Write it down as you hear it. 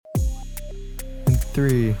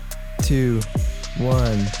3, 2,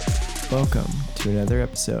 1. Welcome to another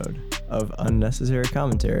episode of Unnecessary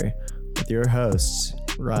Commentary with your hosts,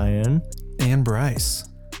 Ryan and Bryce.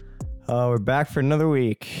 We're back for another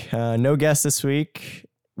week. No guest this week.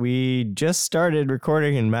 We just started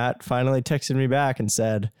recording and Matt finally texted me back and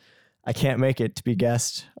said, I can't make it to be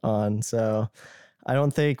guest on. So I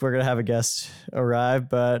don't think we're going to have a guest arrive,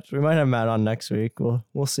 but we might have Matt on next week.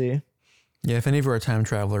 We'll see. Yeah, if any of you are time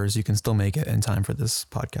travelers, you can still make it in time for this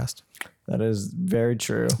podcast. That is very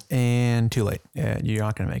true. And too late. Yeah, you're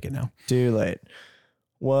not going to make it now. Too late.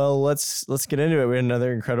 Well, let's get into it. We had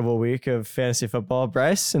another incredible week of fantasy football.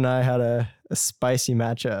 Bryce and I had a spicy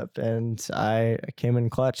matchup, and I came in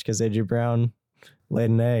clutch because A.J. Brown laid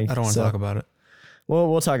an egg. I don't want to talk about it. Well,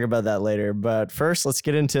 we'll talk about that later. But first, let's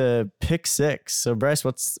get into pick six. So, Bryce,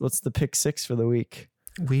 what's the pick six for the week?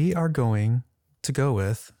 We are going to go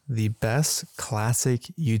with the best classic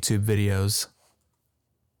YouTube videos.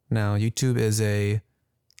 Now, YouTube is a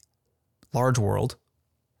large world.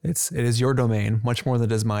 It is your domain, much more than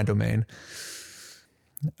it is my domain.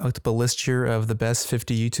 I looked up a list here of the best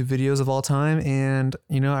 50 YouTube videos of all time, and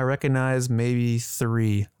I recognize maybe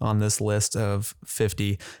 3 on this list of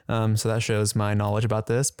 50. So that shows my knowledge about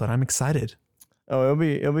this, but I'm excited. Oh,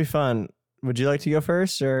 it'll be fun. Would you like to go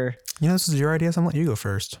first, or this is your idea, so I'm gonna let you go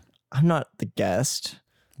first. I'm not the guest.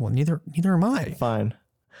 Well, neither am I. Fine.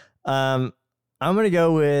 I'm gonna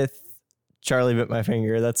go with Charlie Bit My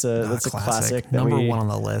Finger. That's a classic. That Number 1 on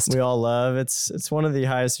the list. We all love. It's one of the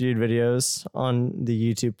highest viewed videos on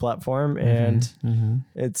the YouTube platform, and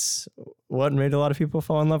it's what made a lot of people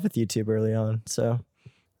fall in love with YouTube early on. So,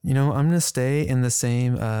 I'm gonna stay in the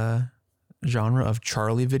same genre of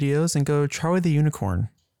Charlie videos and go Charlie the Unicorn.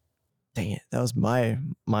 Dang it, that was my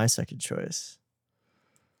second choice.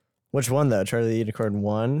 Which one though? Charlie the Unicorn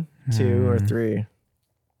 1, 2, or 3?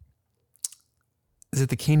 Is it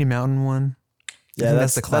the Candy Mountain one? Yeah,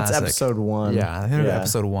 that's the classic. That's episode 1. Yeah, I think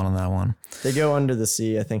episode 1 on that one. They go under the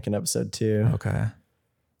sea, I think, in episode 2. Okay.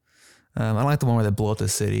 I like the one where they blow up the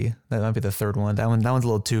city. That might be the third one. That one's a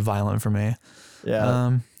little too violent for me.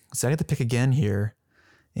 Yeah. So I get to pick again here,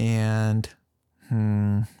 and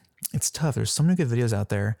it's tough. There's so many good videos out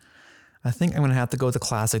there. I think I'm gonna have to go with the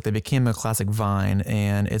classic that became a classic Vine,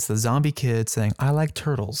 and it's the zombie kid saying, "I like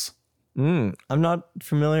turtles." I'm not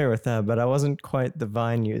familiar with that, but I wasn't quite the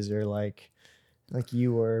Vine user like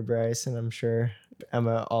you were, Bryce, and I'm sure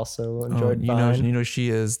Emma also enjoyed Vine. She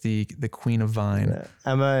is the queen of Vine. Yeah.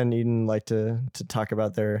 Emma and Eden like to talk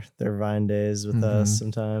about their Vine days with us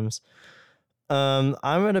sometimes. I'm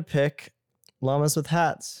gonna pick Llamas with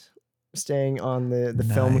Hats, staying on the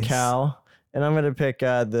film cow. And I'm going to pick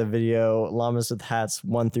the video Llamas with Hats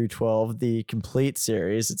 1 through 12, the complete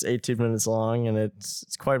series. It's 18 minutes long, and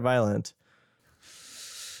it's quite violent.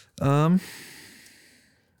 You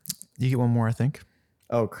get one more, I think.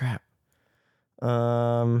 Oh, crap.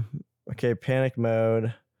 Okay, panic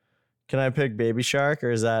mode. Can I pick Baby Shark,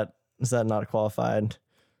 or is that not qualified?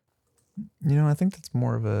 I think that's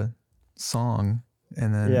more of a song.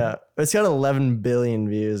 And then yeah, it's got 11 billion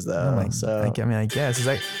views, though. I guess. Is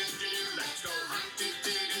that...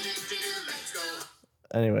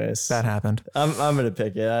 Anyways, that happened. I'm gonna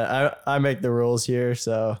pick it. I make the rules here,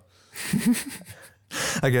 so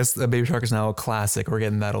I guess the Baby Shark is now a classic. We're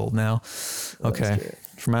getting that old now. Okay,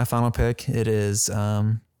 for my final pick, it is it's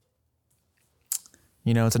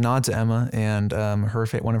a nod to Emma and one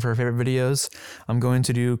of her favorite videos. I'm going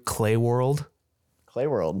to do Clay World,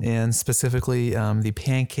 and specifically the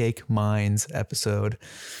Pancake Mines episode.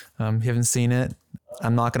 If you haven't seen it,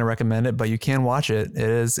 I'm not going to recommend it, but you can watch it.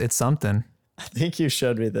 It's something. I think you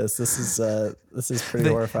showed me this. This is pretty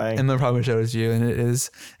horrifying. And the probably shows you, and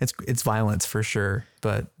it's violence for sure.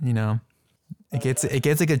 But it gets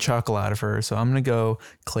a good chuckle out of her. So I'm gonna go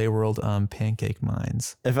Clay World Pancake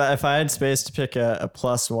Mines. If I had space to pick a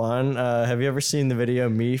 +1, have you ever seen the video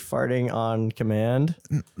me farting on command?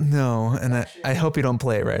 No, and I hope you don't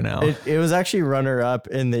play it right now. It was actually runner up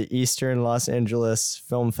in the Eastern Los Angeles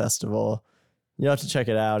Film Festival. You have to check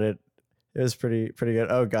it out. It was pretty good.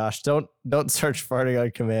 Oh gosh, don't search farting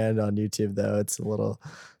on command on YouTube though. It's a little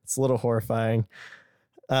horrifying.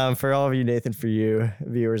 For all of you Nathan For You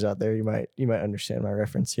viewers out there, you might understand my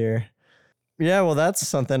reference here. Yeah, well that's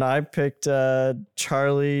something. I picked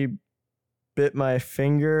Charlie Bit My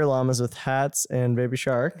Finger, Llamas with Hats, and Baby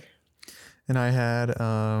Shark. And I had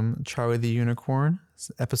Charlie the Unicorn,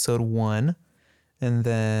 episode 1. And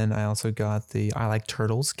then I also got the I Like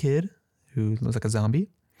Turtles kid who looks like a zombie.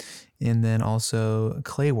 And then also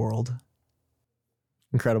Clay World.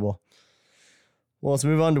 Incredible. Well, let's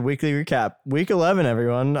move on to weekly recap. Week 11,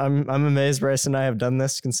 everyone. I'm amazed Bryce and I have done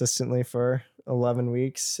this consistently for 11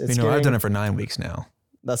 weeks. I've done it for 9 weeks now.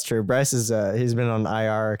 That's true. Bryce is he's been on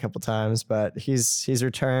IR a couple times, but he's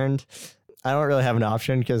returned. I don't really have an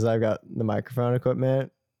option because I've got the microphone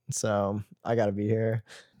equipment, so I got to be here.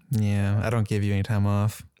 Yeah, I don't give you any time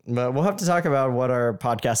off. But we'll have to talk about what our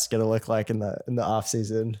podcast is going to look like in the off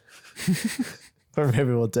season, or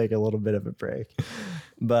maybe we'll take a little bit of a break.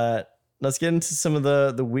 But let's get into some of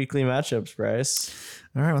the weekly matchups, Bryce.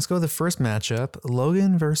 All right, let's go with the first matchup.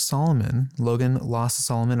 Logan versus Solomon. Logan lost to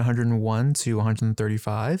Solomon 101 to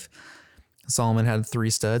 135. Solomon had 3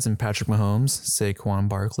 studs in Patrick Mahomes, Saquon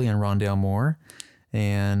Barkley, and Rondale Moore.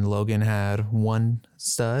 And Logan had 1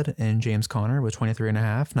 stud in James Conner with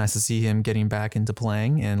 23.5. Nice to see him getting back into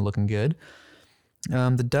playing and looking good.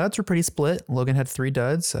 The duds were pretty split. Logan had 3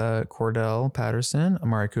 duds, Cordell Patterson,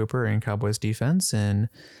 Amari Cooper, and Cowboys defense. And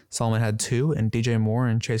Solomon had 2, and DJ Moore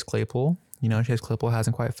and Chase Claypool. Chase Claypool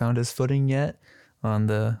hasn't quite found his footing yet on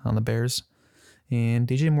the Bears. And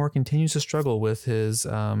DJ Moore continues to struggle with his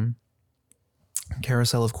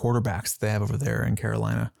carousel of quarterbacks they have over there in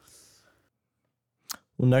Carolina.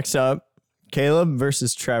 Well, next up, Caleb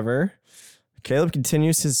versus Trevor. Caleb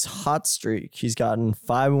continues his hot streak. He's gotten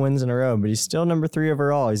 5 wins in a row, but he's still number 3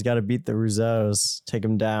 overall. He's got to beat the Rousseaus, take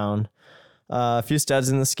him down. A few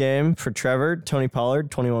stats in this game for Trevor. Tony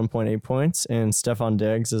Pollard, 21.8 points, and Stephon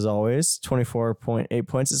Diggs, as always, 24.8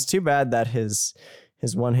 points. It's too bad that his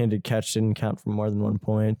one-handed catch didn't count for more than 1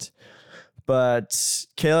 point. But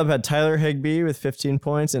Caleb had Tyler Higbee with 15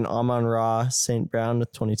 points and Amon-Ra St. Brown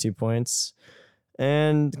with 22 points.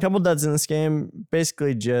 And a couple duds in this game,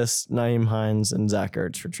 basically just Nyheim Hines and Zach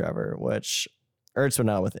Ertz for Trevor, which Ertz went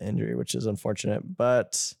out with injury, which is unfortunate.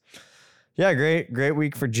 But yeah, great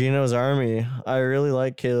week for Gino's Army. I really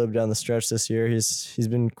like Caleb down the stretch this year. He's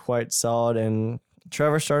been quite solid, and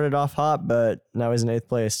Trevor started off hot, but now he's in 8th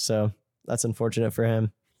place, so that's unfortunate for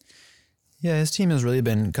him. Yeah, his team has really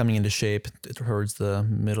been coming into shape towards the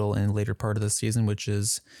middle and later part of the season, which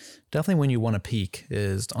is definitely when you want to peak,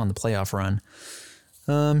 is on the playoff run.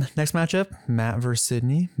 Next matchup, Matt versus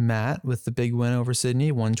Sydney. Matt with the big win over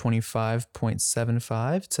Sydney,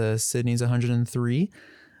 125.75 to Sydney's 103.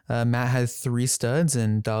 Matt had 3 studs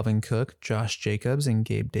in Dalvin Cook, Josh Jacobs, and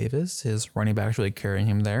Gabe Davis. His running backs really carrying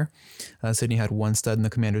him there. Sydney had 1 stud in the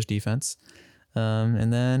Commanders' defense.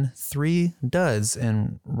 And then 3 duds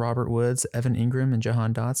in Robert Woods, Evan Ingram, and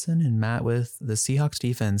Jahan Dotson, and Matt with the Seahawks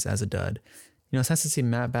defense as a dud. It's nice to see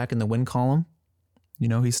Matt back in the win column.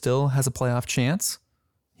 He still has a playoff chance.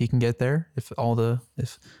 He can get there if all the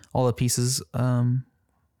pieces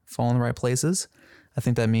fall in the right places. I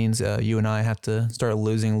think that means you and I have to start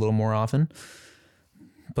losing a little more often.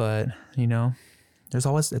 But it's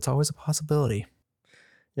always a possibility.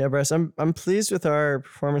 Yeah, Bryce, I'm pleased with our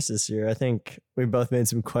performance this year. I think we both made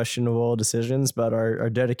some questionable decisions, but our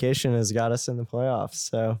dedication has got us in the playoffs.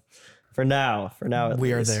 So for now,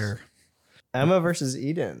 we are there. Emma versus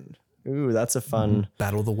Eden. Ooh, that's a fun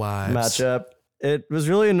battle of the wives matchup. It was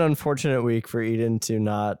really an unfortunate week for Eden to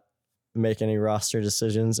not make any roster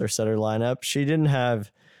decisions or set her lineup. She didn't have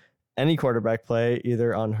any quarterback play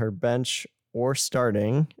either on her bench or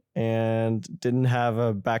starting, and didn't have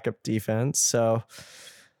a backup defense. So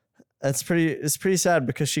it's pretty sad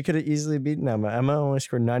because she could have easily beaten Emma. Emma only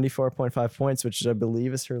scored 94.5 points, which I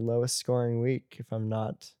believe is her lowest scoring week, if I'm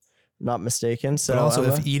not mistaken. So but also,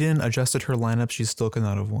 Emma, if Eden adjusted her lineup, she still could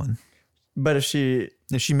not have won. But if she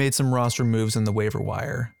made some roster moves in the waiver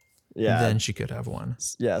wire, then she could have won.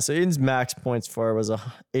 Yeah, so Eden's max points for her was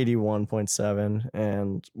 81.7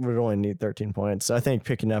 and would only need 13 points. So I think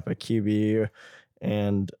picking up a QB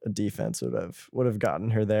and a defense would have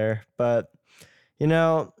gotten her there. But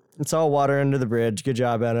it's all water under the bridge. Good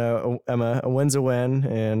job, Emma. A win's a win,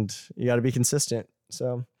 and you got to be consistent.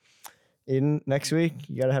 So Eden, next week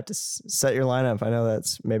you got to have to set your lineup. I know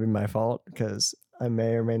that's maybe my fault because I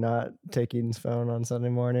may or may not take Eden's phone on Sunday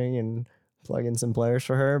morning and plug in some players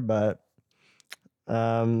for her, but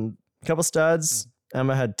a couple studs.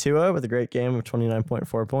 Emma had Tua with a great game of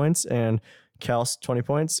 29.4 points and Kels 20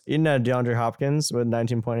 points. Eden had DeAndre Hopkins with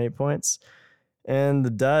 19.8 points. And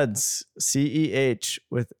the duds, CEH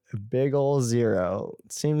with a big ol' 0.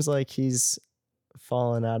 It seems like he's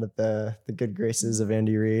fallen out of the good graces of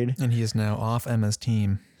Andy Reid. And he is now off Emma's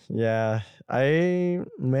team. Yeah, I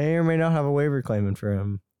may or may not have a waiver claiming for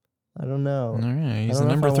him. I don't know. All right, he's the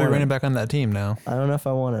number 3 running back on that team now. I don't know if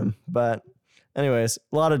I want him. But anyways,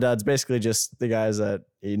 a lot of duds. Basically just the guys that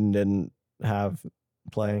Eden didn't have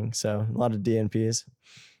playing. So a lot of DNPs.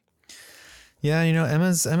 Yeah,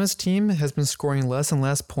 Emma's team has been scoring less and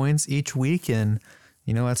less points each week, and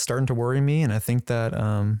that's starting to worry me. And I think that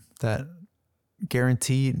that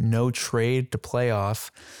guaranteed no trade to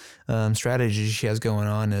playoff strategy she has going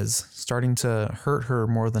on is starting to hurt her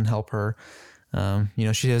more than help her.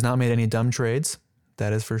 She has not made any dumb trades,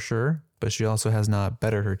 that is for sure, but she also has not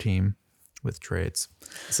bettered her team with trades.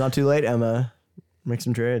 It's not too late, Emma. Make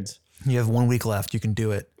some trades. You have 1 week left. You can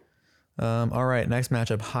do it. All right, next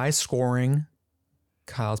matchup. High scoring.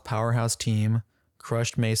 Kyle's powerhouse team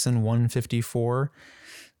crushed Mason 154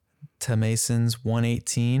 to Mason's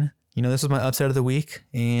 118. This was my upset of the week.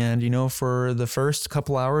 And, for the first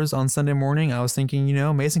couple hours on Sunday morning, I was thinking,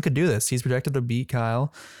 Mason could do this. He's projected to beat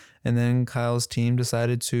Kyle. And then Kyle's team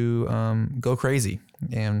decided to go crazy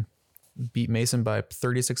and beat Mason by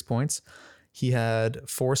 36 points. He had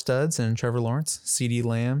 4 studs in Trevor Lawrence, CeeDee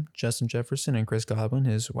Lamb, Justin Jefferson, and Chris Godwin.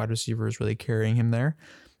 His wide receiver is really carrying him there.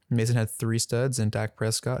 Mason had 3 studs in Dak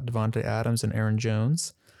Prescott, Devontae Adams, and Aaron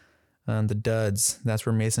Jones. The duds, that's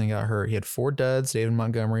where Mason got hurt. He had 4 duds, David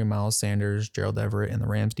Montgomery, Miles Sanders, Gerald Everett, and the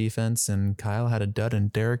Rams defense. And Kyle had a dud in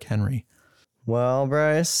Derrick Henry. Well,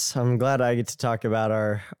 Bryce, I'm glad I get to talk about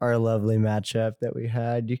our lovely matchup that we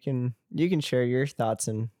had. You can share your thoughts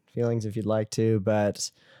and feelings if you'd like to,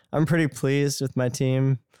 but I'm pretty pleased with my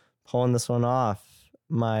team pulling this one off.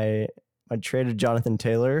 My trade of Jonathan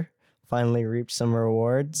Taylor finally reaped some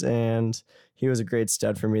rewards, and he was a great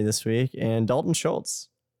stud for me this week. And Dalton Schultz,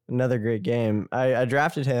 another great game. I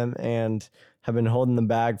drafted him and have been holding the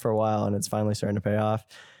bag for a while, and it's finally starting to pay off.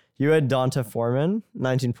 You had Donta Foreman,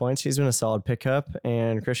 19 points. He's been a solid pickup,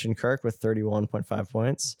 and Christian Kirk with 31.5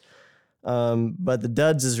 points. But the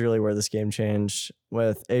duds is really where this game changed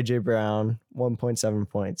with AJ Brown, 1.7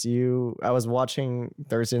 points. I was watching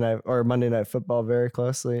Thursday night or Monday Night Football very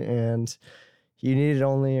closely, and you needed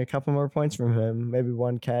only a couple more points from him. Maybe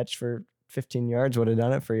one catch for 15 yards would have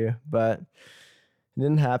done it for you, but it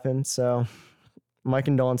didn't happen. So my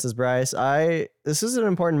condolences, Bryce. This is an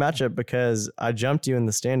important matchup because I jumped you in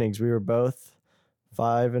the standings. We were both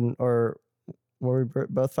 5 and or were we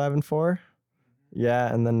both 5 and 4?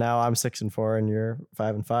 Yeah, and then now I'm 6 and 4 and you're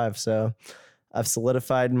 5 and 5. So I've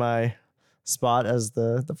solidified my spot as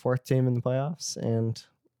the 4th team in the playoffs, and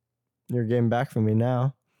you're getting back from me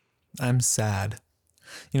now. I'm sad.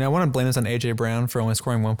 I want to blame this on AJ Brown for only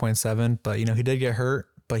scoring 1.7, but he did get hurt,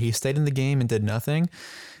 but he stayed in the game and did nothing.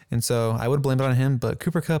 And so I would blame it on him, but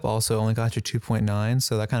Cooper Kupp also only got you 2.9,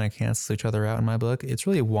 so that kind of cancels each other out in my book. It's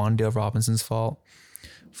really Wan'Dale Robinson's fault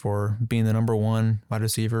for being the number 1 wide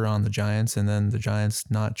receiver on the Giants, and then the Giants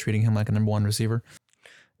not treating him like a number 1 receiver.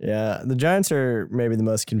 Yeah, the Giants are maybe the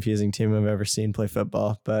most confusing team I've ever seen play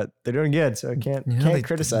football, but they're doing good, so I can't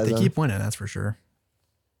criticize them. They keep winning, that's for sure.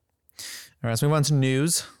 All right, let's move on to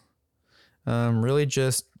news. Really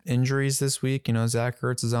just injuries this week. Zach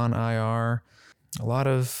Ertz is on IR. A lot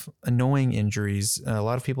of annoying injuries. A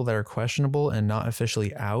lot of people that are questionable and not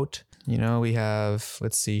officially out. We have,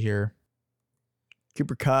 let's see here.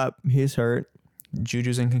 Cooper Kupp, he's hurt.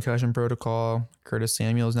 Juju's in concussion protocol. Curtis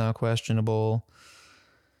Samuel is now questionable.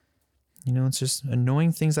 It's just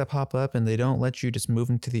annoying things that pop up and they don't let you just move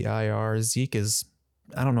into the IR. Zeke is,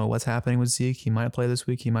 I don't know what's happening with Zeke. He might play this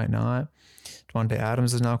week. He might not. Devontae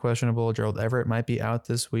Adams is now questionable. Gerald Everett might be out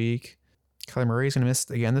this week. Kyler Murray is going to miss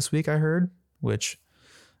again this week, I heard, which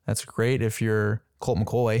that's great if you're Colt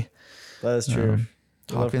McCoy. That is true.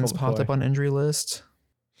 Hopkins popped up on injury list.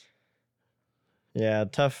 Yeah,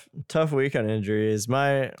 tough week on injuries.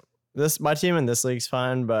 My team in this league's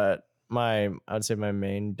fine, but I would say my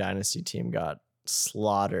main dynasty team got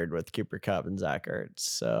slaughtered with Cooper Kupp and Zach Ertz.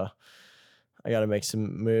 So I got to make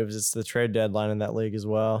some moves. It's the trade deadline in that league as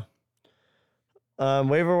well.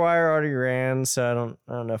 Waiver wire already ran, so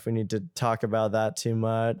I don't know if we need to talk about that too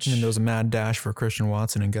much. And there was a mad dash for Christian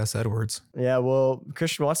Watson and Gus Edwards. Yeah, well,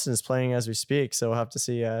 Christian Watson is playing as we speak, so we'll have to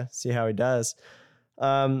see how he does.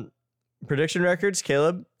 Prediction records: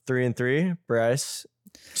 Caleb 3-3, Bryce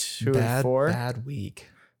 2-4. Bad week.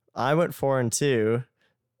 I went 4-2,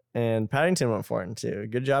 and Paddington went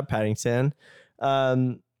 4-2. Good job, Paddington.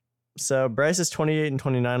 So Bryce is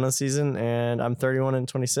 28-29 on the season, and I'm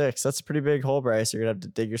 31-26. That's a pretty big hole, Bryce. You're gonna have to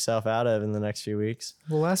dig yourself out of in the next few weeks.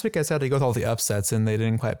 Well, last week I said to go with all the upsets, and they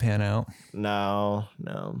didn't quite pan out. No.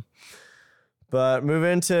 But move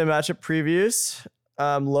into matchup previews.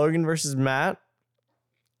 Logan versus Matt.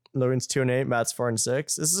 Logan's 2-8, Matt's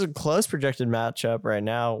 4-6. This is a close projected matchup right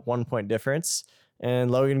now, 1 point difference.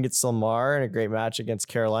 And Logan gets Lamar in a great match against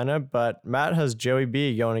Carolina, but Matt has Joey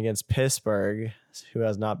B going against Pittsburgh, who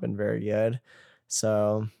has not been very good.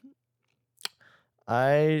 So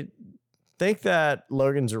I think that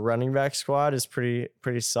Logan's running back squad is pretty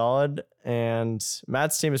solid, and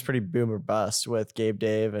Matt's team is pretty boom or bust with Gabe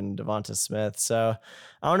Dave and Devonta Smith. So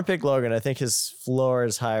I want to pick Logan. I think his floor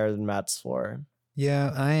is higher than Matt's floor.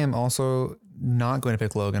 Yeah, I am also not going to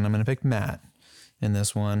pick Logan. I'm going to pick Matt in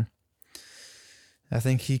this one. I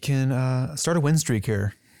think he can start a win streak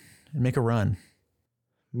here and make a run.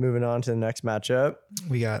 Moving on to the next matchup.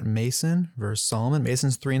 We got Mason versus Solomon.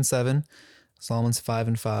 Mason's 3-7. Solomon's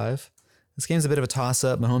 5-5. This game's a bit of a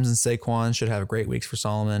toss-up. Mahomes and Saquon should have great weeks for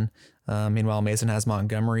Solomon. Meanwhile, Mason has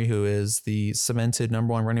Montgomery, who is the cemented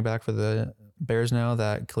number one running back for the Bears now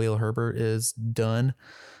that Khalil Herbert is done.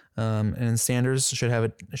 And Sanders should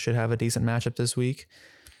have a decent matchup this week.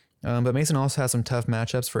 But Mason also has some tough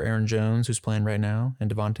matchups for Aaron Jones, who's playing right now, and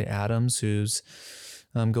Devontae Adams, who's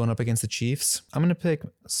going up against the Chiefs. I'm going to pick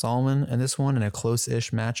Solomon in this one in a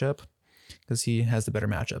close-ish matchup because he has the better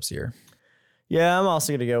matchups here. Yeah, I'm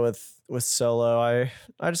also going to go with Solo.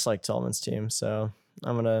 I just like Solomon's team, so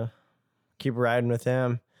I'm going to keep riding with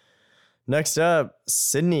him. Next up,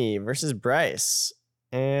 Sydney versus Bryce.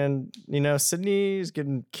 And, Sydney's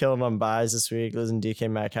getting killed on buys this week, losing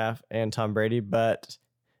DK Metcalf and Tom Brady, but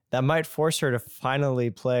that might force her to finally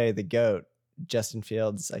play the GOAT, Justin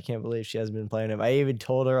Fields. I can't believe she hasn't been playing him. I even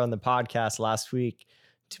told her on the podcast last week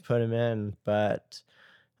to put him in, but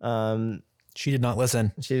she did not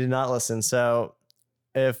listen. She did not listen. So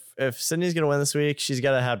if Sydney's going to win this week, she's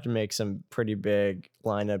got to have to make some pretty big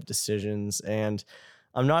lineup decisions. And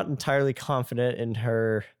I'm not entirely confident in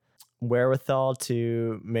her wherewithal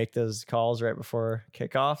to make those calls right before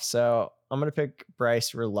kickoff. So I'm going to pick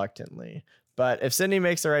Bryce reluctantly. But if Sydney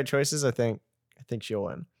makes the right choices, I think she'll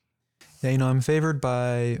win. Yeah, I'm favored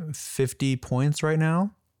by 50 points right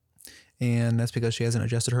now. And that's because she hasn't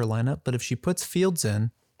adjusted her lineup. But if she puts Fields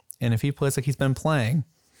in, and if he plays like he's been playing,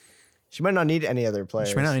 she might not need any other players.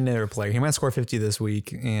 She might not need another player. He might score 50 this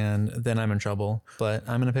week, and then I'm in trouble. But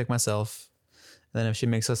I'm going to pick myself. Then if she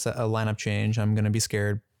makes us a lineup change, I'm going to be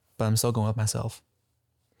scared. But I'm still going with myself.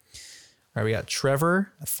 All right, we got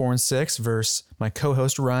Trevor at 4-6 versus my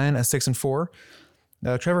co-host Ryan at 6-4.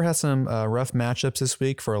 Trevor has some rough matchups this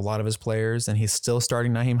week for a lot of his players, and he's still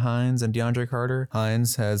starting Nyheim Hines and DeAndre Carter.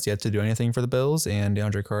 Hines has yet to do anything for the Bills, and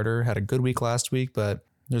DeAndre Carter had a good week last week, but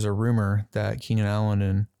there's a rumor that Keenan Allen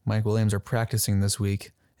and Mike Williams are practicing this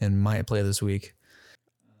week and might play this week.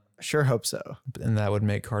 Sure hope so. And that would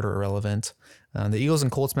make Carter irrelevant. The Eagles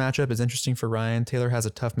and Colts matchup is interesting for Ryan. Taylor has a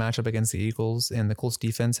tough matchup against the Eagles, and the Colts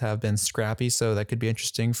defense have been scrappy, so that could be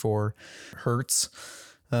interesting for Hurts.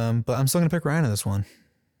 But I'm still going to pick Ryan in this one.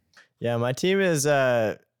 Yeah, my team is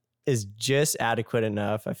just adequate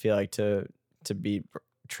enough, I feel like, to beat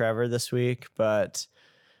Trevor this week. But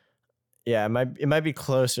yeah, it might be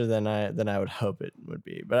closer than I would hope it would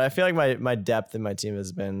be. But I feel like my depth in my team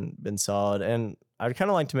has been solid, and I'd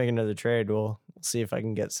kind of like to make another trade. We'll see if I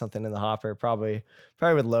can get something in the hopper. Probably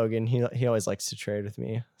with Logan. He always likes to trade with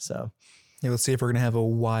me. So yeah, let's see if we're gonna have a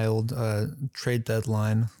wild trade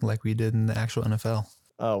deadline like we did in the actual NFL.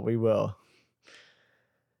 Oh, we will.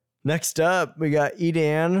 Next up, we got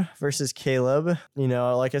Edan versus Caleb.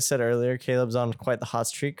 Like I said earlier, Caleb's on quite the hot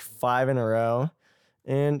streak, 5 in a row.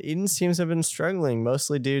 And Eden's teams have been struggling,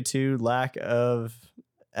 mostly due to lack of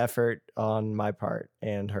effort on my part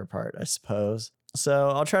and her part, I suppose. So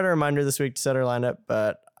I'll try to remind her this week to set her lineup,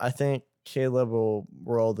 but I think Caleb will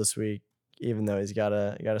roll this week, even though he's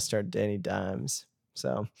gotta start Danny Dimes.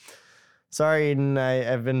 So sorry, Eden,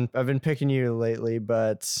 I've been picking you lately,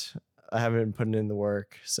 but I haven't been putting in the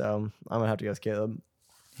work, so I'm gonna have to go with Caleb.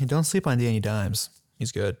 Hey, don't sleep on Danny Dimes.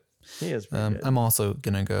 He's good. He is pretty good. I'm also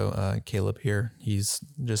gonna go Caleb here. He's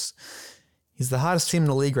the hottest team in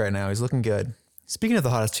the league right now. He's looking good. Speaking of the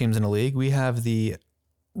hottest teams in the league, we have the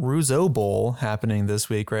Rousseau Bowl happening this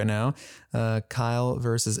week right now. Kyle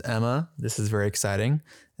versus Emma. This is very exciting.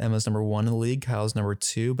 Emma's number 1 in the league. Kyle's number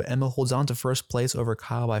 2, but Emma holds on to first place over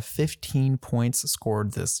Kyle by 15 points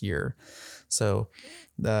scored this year. So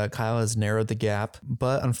Kyle has narrowed the gap,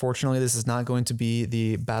 but unfortunately, this is not going to be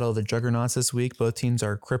the battle of the juggernauts this week. Both teams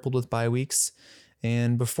are crippled with bye weeks.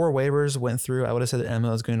 And before waivers went through, I would have said that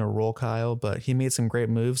Emma was going to roll Kyle, but he made some great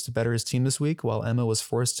moves to better his team this week, while Emma was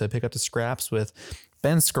forced to pick up the scraps with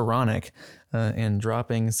Ben Skoranek and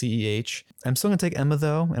dropping CEH. I'm still going to take Emma,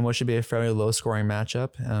 though, in what should be a fairly low-scoring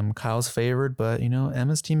matchup. Kyle's favored, but,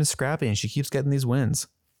 Emma's team is scrappy, and she keeps getting these wins.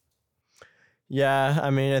 Yeah,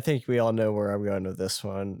 I think we all know where I'm going with this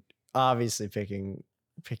one. Obviously picking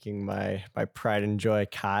my pride and joy,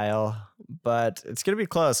 Kyle, but it's going to be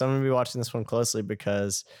close. I'm going to be watching this one closely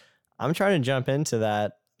because I'm trying to jump into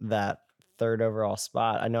that third overall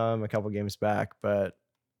spot. I know I'm a couple games back, but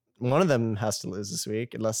one of them has to lose this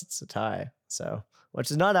week unless it's a tie. So,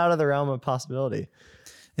 which is not out of the realm of possibility.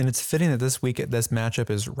 And it's fitting that this matchup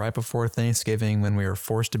is right before Thanksgiving when we are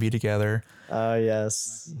forced to be together. Oh,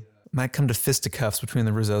 yes. Might come to fisticuffs between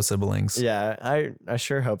the Rousseau siblings. Yeah, I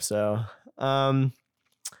sure hope so.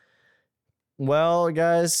 Well,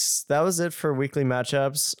 guys, that was it for weekly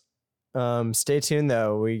matchups. Stay tuned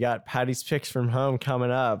though. We got Patty's picks from home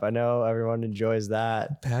coming up. I know everyone enjoys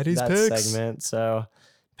that Patty's picks segment. So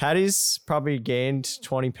Patty's probably gained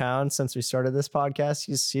 20 pounds since we started this podcast.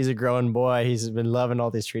 He's a growing boy. He's been loving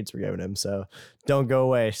all these treats we're giving him. So don't go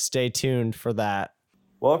away. Stay tuned for that.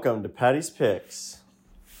 Welcome to Patty's Picks,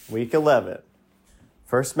 Week 11.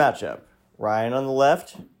 First matchup, Ryan on the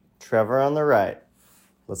left, Trevor on the right.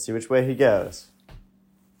 Let's see which way he goes.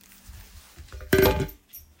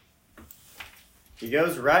 He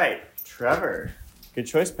goes right. Trevor. Good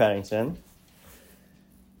choice, Paddington.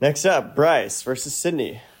 Next up, Bryce versus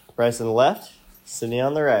Sydney. Bryce on the left, Sydney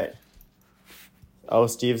on the right. Oh,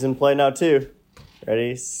 Steve's in play now too.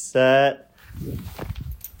 Ready, set.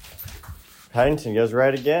 Paddington goes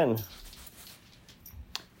right again.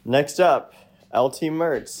 Next up, LT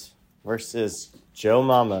Mertz versus Joe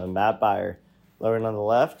Mama, Matt Byer. Logan on the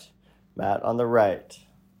left, Matt on the right.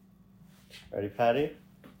 Ready, Patty?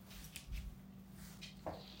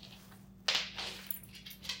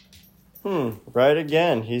 Right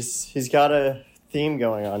again. He's got a theme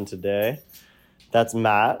going on today. That's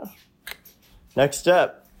Matt. Next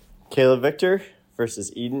up, Caleb Victor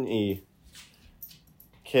versus Eden E.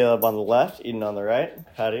 Caleb on the left, Eden on the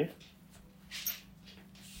right. Patty?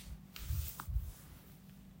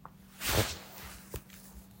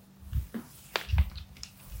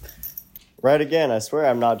 Right again, I swear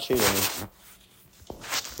I'm not cheating.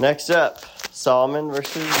 Next up, Solomon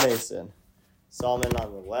versus Mason. Solomon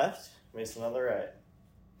on the left, Mason on the right.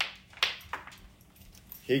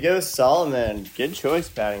 Here goes Solomon. Good choice,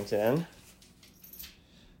 Paddington.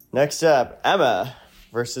 Next up, Emma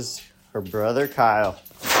versus her brother Kyle.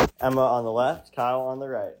 Emma on the left, Kyle on the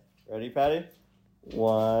right. Ready, Patty?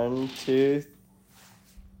 1, 2,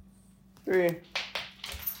 3.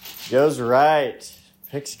 Goes right.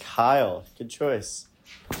 Picks Kyle. Good choice.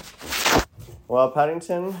 Well,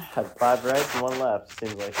 Paddington had 5 rights and 1 left.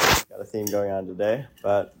 Seems like he's got a theme going on today.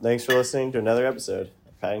 But thanks for listening to another episode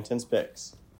of Paddington's Picks.